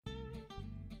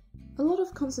A lot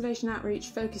of conservation outreach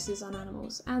focuses on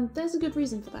animals, and there's a good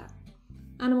reason for that.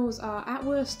 Animals are at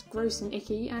worst gross and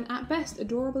icky, and at best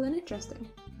adorable and interesting.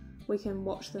 We can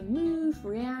watch them move,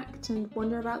 react, and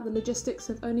wonder about the logistics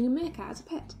of owning a meerkat as a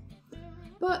pet.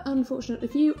 But unfortunately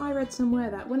for you, I read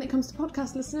somewhere that when it comes to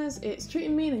podcast listeners, it's treat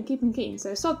 'em mean and keep 'em keen,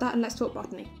 so sod that and let's talk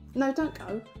botany. No, don't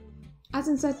go. As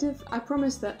incentive, I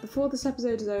promise that before this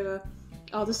episode is over,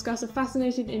 I'll discuss a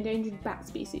fascinating endangered bat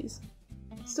species.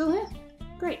 Still here?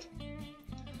 Great.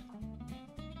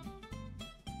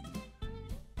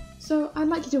 So I'd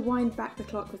like you to wind back the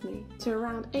clock with me to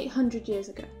around 800 years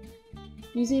ago.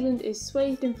 New Zealand is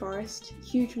swathed in forest,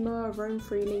 huge moa roam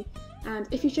freely, and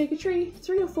if you shake a tree,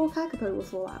 3 or 4 kakapo will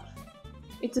fall out.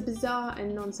 It's a bizarre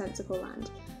and nonsensical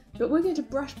land, but we're going to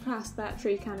brush past that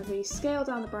tree canopy, scale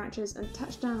down the branches and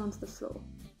touch down onto the floor.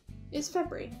 It's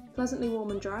February, pleasantly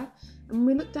warm and dry, and when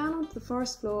we look down onto the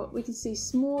forest floor, we can see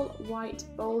small, white,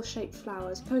 bowl-shaped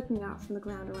flowers poking out from the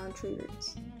ground around tree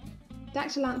roots.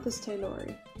 Dactylanthus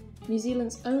taylori, New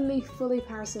Zealand's only fully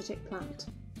parasitic plant.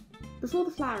 Before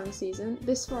the flowering season,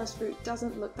 this forest fruit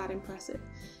doesn't look that impressive.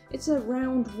 It's a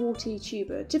round, warty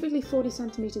tuber, typically 40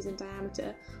 centimetres in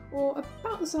diameter, or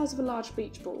about the size of a large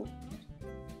beach ball.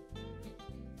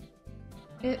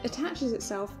 It attaches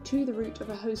itself to the root of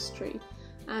a host tree,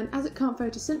 and as it can't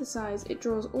photosynthesize, it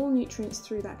draws all nutrients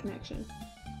through that connection.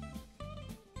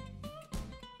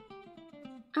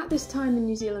 At this time in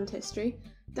New Zealand history,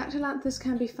 Dactylanthus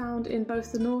can be found in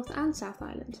both the North and South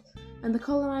Island, and the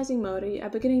colonising Maori are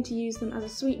beginning to use them as a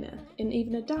sweetener in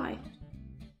even a dye.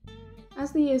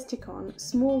 As the years tick on,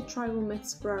 small tribal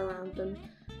myths grow around them,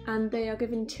 and they are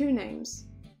given 2 names,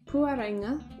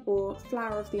 Puarenga, or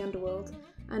Flower of the Underworld,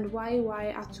 and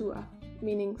Waiwai Atua,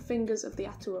 meaning Fingers of the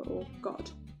Atua, or God.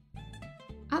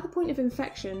 At the point of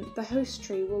infection, the host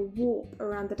tree will warp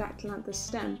around the Dactylanthus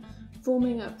stem,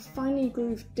 forming a finely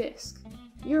grooved disc.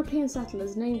 European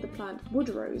settlers named the plant wood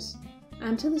rose,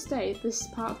 and to this day this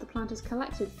part of the plant is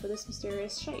collected for this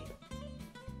mysterious shape.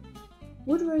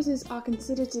 Wood roses are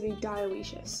considered to be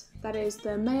dioecious, that is,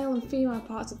 the male and female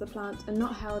parts of the plant are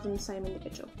not held in the same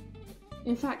individual.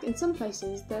 In fact, in some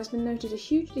places there has been noted a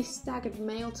hugely staggered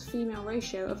male to female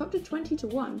ratio of up to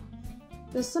 20:1.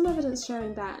 There's some evidence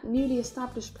showing that newly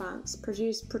established plants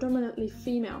produce predominantly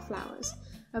female flowers,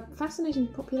 a fascinating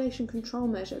population control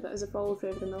measure that has evolved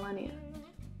over the millennia.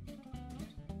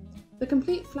 The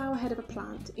complete flower head of a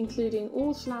plant, including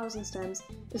all flowers and stems,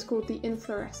 is called the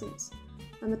inflorescence,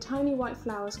 and the tiny white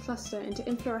flowers cluster into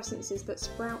inflorescences that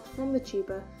sprout from the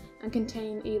tuber and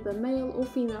contain either male or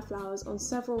female flowers on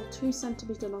several 2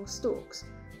 centimetre long stalks,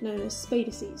 known as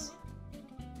spadices.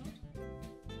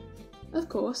 Of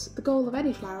course, the goal of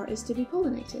any flower is to be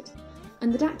pollinated,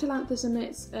 and the Dactylanthus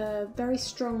emits a very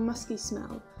strong musky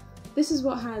smell. This is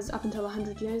what has, up until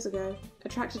 100 years ago,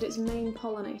 attracted its main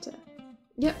pollinator.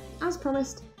 Yep, as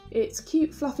promised, it's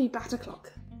cute fluffy bat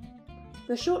o'clock.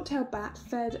 The short-tailed bat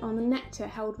fed on the nectar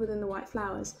held within the white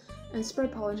flowers and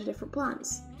spread pollen to different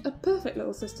plants. A perfect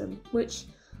little system, which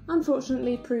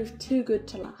unfortunately proved too good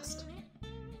to last.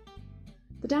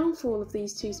 The downfall of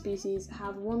these 2 species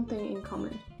have one thing in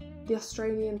common: the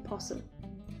Australian possum.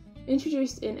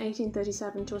 Introduced in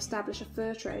 1837 to establish a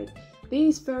fur trade,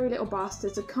 these furry little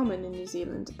bastards are common in New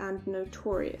Zealand and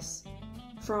notorious.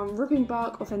 From ripping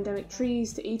bark off endemic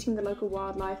trees to eating the local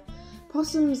wildlife,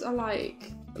 possums are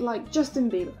like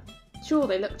Justin Bieber. Sure,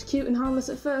 they looked cute and harmless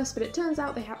at first, but it turns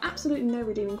out they have absolutely no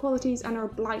redeeming qualities and are a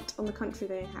blight on the country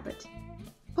they inhabit.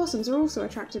 Possums are also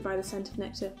attracted by the scent of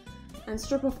nectar, and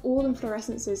strip off all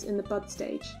inflorescences in the bud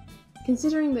stage.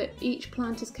 Considering that each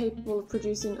plant is capable of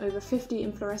producing over 50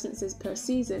 inflorescences per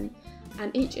season,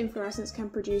 and each inflorescence can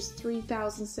produce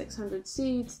 3,600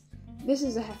 seeds, this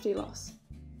is a hefty loss.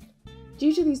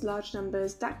 Due to these large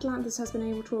numbers, Dactylanthus has been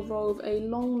able to evolve a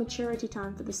long maturity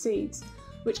time for the seeds,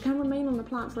 which can remain on the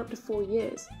plant for up to 4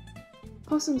 years.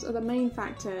 Possums are the main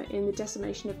factor in the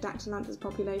decimation of Dactylanthus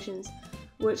populations,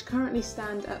 which currently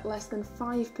stand at less than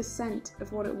 5%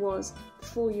 of what it was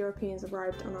before Europeans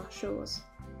arrived on our shores.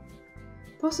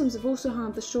 Possums have also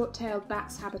harmed the short-tailed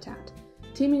bat's habitat,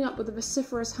 teaming up with a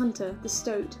vociferous hunter, the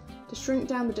stoat, to shrink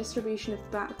down the distribution of the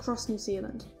bat across New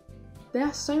Zealand. They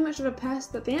are so much of a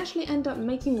pest that they actually end up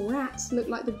making rats look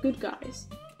like the good guys.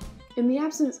 In the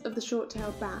absence of the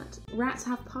short-tailed bat, rats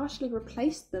have partially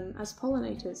replaced them as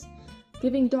pollinators,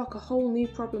 giving Doc a whole new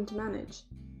problem to manage.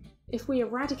 If we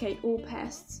eradicate all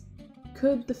pests,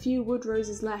 could the few wood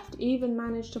roses left even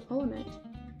manage to pollinate?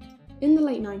 In the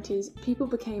late 90s, people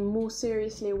became more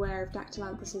seriously aware of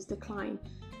Dactylanthus's decline,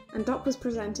 and Doc was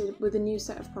presented with a new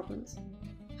set of problems.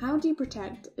 How do you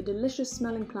protect a delicious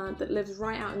smelling plant that lives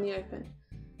right out in the open?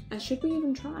 And should we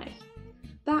even try?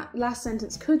 That last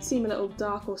sentence could seem a little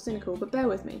dark or cynical, but bear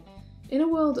with me. In a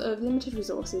world of limited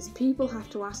resources, people have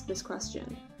to ask this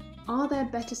question: are there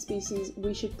better species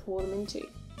we should pour them into?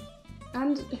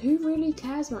 And who really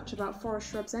cares much about forest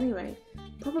shrubs anyway?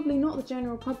 Probably not the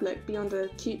general public beyond a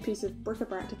cute piece of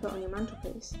bric-a-brac to put on your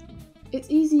mantelpiece. It's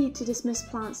easy to dismiss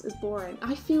plants as boring.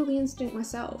 I feel the instinct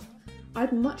myself.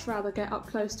 I'd much rather get up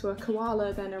close to a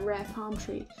koala than a rare palm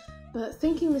tree, but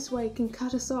thinking this way can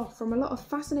cut us off from a lot of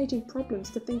fascinating problems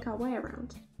to think our way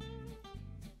around.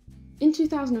 In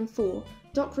 2004,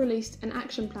 Doc released an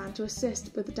action plan to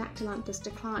assist with the Dactylanthus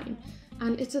decline,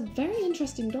 and it's a very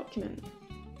interesting document.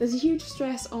 There's a huge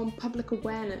stress on public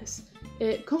awareness.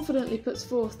 It confidently puts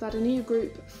forth that a new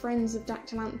group, Friends of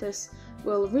Dactylanthus,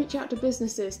 will reach out to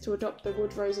businesses to adopt the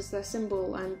wood rose as their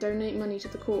symbol and donate money to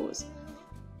the cause.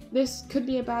 This could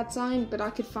be a bad sign, but I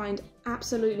could find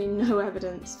absolutely no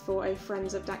evidence for a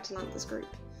Friends of Dactylanthus group.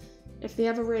 If they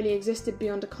ever really existed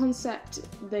beyond a concept,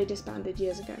 they disbanded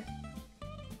years ago.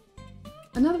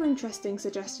 Another interesting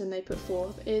suggestion they put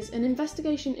forth is an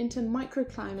investigation into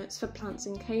microclimates for plants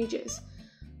in cages.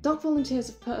 Doc volunteers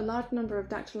have put a large number of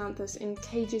Dactylanthus in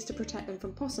cages to protect them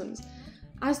from possums.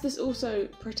 As this also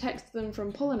protects them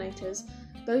from pollinators,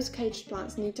 those caged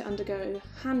plants need to undergo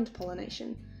hand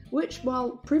pollination, which, while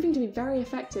proving to be very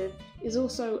effective, is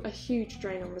also a huge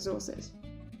drain on resources.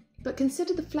 But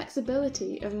consider the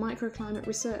flexibility of microclimate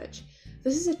research.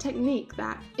 This is a technique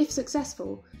that, if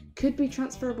successful, could be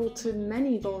transferable to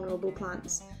many vulnerable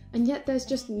plants, and yet there's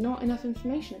just not enough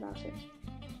information about it.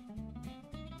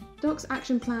 Doc's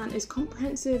action plan is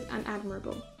comprehensive and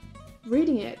admirable.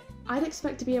 Reading it, I'd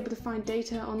expect to be able to find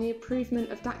data on the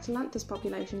improvement of Dactylanthus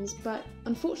populations, but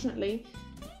unfortunately,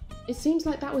 it seems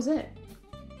like that was it.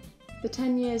 The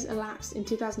 10 years elapsed in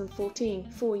 2014,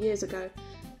 4 years ago,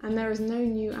 and there is no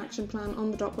new action plan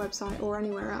on the Doc website or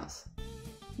anywhere else.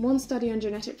 One study on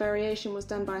genetic variation was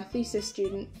done by a thesis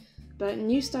student, but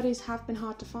new studies have been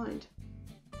hard to find.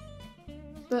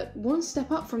 But one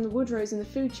step up from the wood rose in the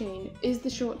food chain is the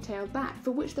short-tailed bat,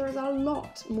 for which there is a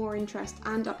lot more interest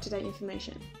and up-to-date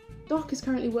information. Doc is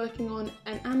currently working on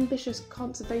an ambitious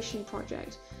conservation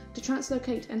project to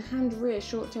translocate and hand-rear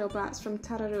short-tailed bats from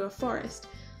Tararua forest,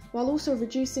 while also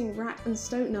reducing rat and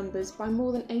stoat numbers by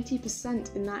more than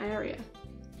 80% in that area.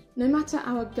 No matter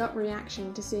our gut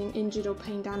reaction to seeing injured or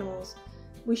pained animals,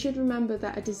 we should remember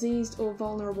that a diseased or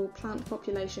vulnerable plant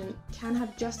population can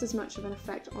have just as much of an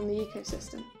effect on the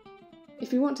ecosystem.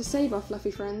 If we want to save our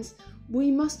fluffy friends, we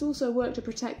must also work to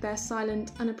protect their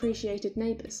silent, unappreciated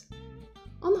neighbours.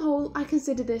 On the whole, I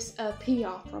consider this a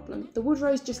PR problem. The wood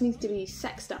rose just needs to be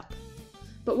sexed up.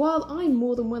 But while I'm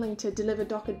more than willing to deliver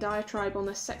Doc a diatribe on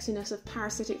the sexiness of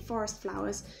parasitic forest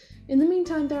flowers, in the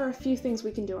meantime there are a few things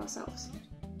we can do ourselves.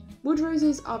 Wood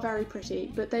roses are very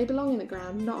pretty, but they belong in the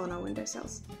ground, not on our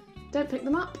windowsills. Don't pick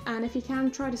them up, and if you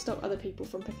can, try to stop other people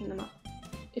from picking them up.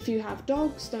 If you have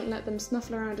dogs, don't let them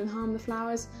snuffle around and harm the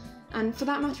flowers, and for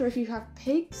that matter, if you have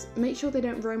pigs, make sure they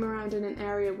don't roam around in an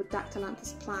area with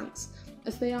Dactylanthus plants,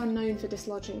 as they are known for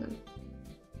dislodging them.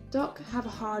 Doc have a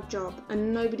hard job,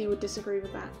 and nobody would disagree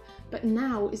with that, but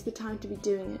now is the time to be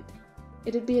doing it.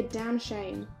 It'd be a damn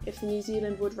shame if the New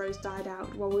Zealand wood rose died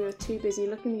out while we were too busy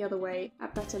looking the other way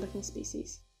at better looking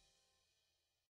species.